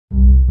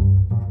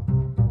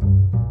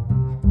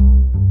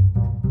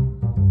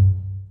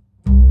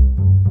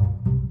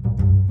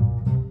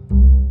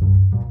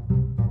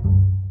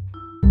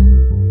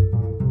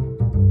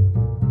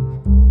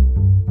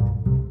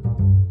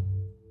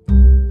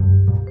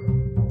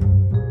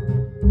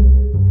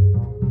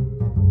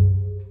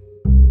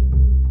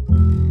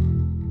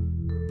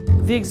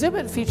The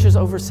exhibit features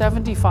over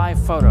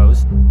 75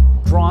 photos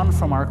drawn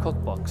from our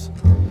cookbooks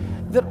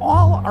that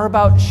all are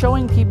about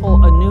showing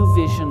people a new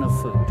vision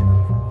of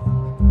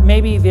food.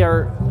 Maybe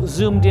they're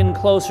zoomed in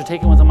close or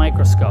taken with a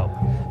microscope.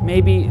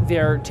 Maybe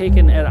they're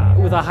taken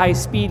with a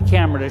high-speed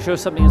camera to show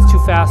something that's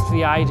too fast for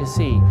the eye to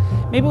see.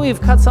 Maybe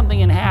we've cut something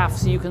in half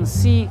so you can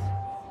see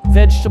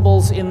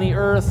vegetables in the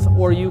earth,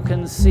 or you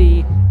can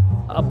see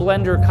a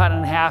blender cut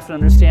in half and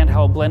understand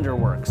how a blender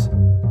works.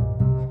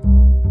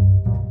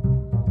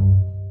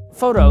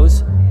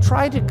 Photos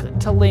try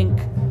to link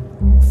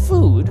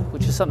food,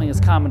 which is something that's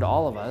common to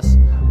all of us,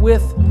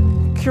 with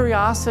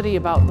curiosity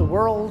about the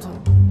world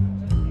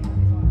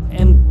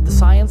and the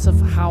science of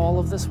how all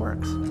of this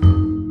works.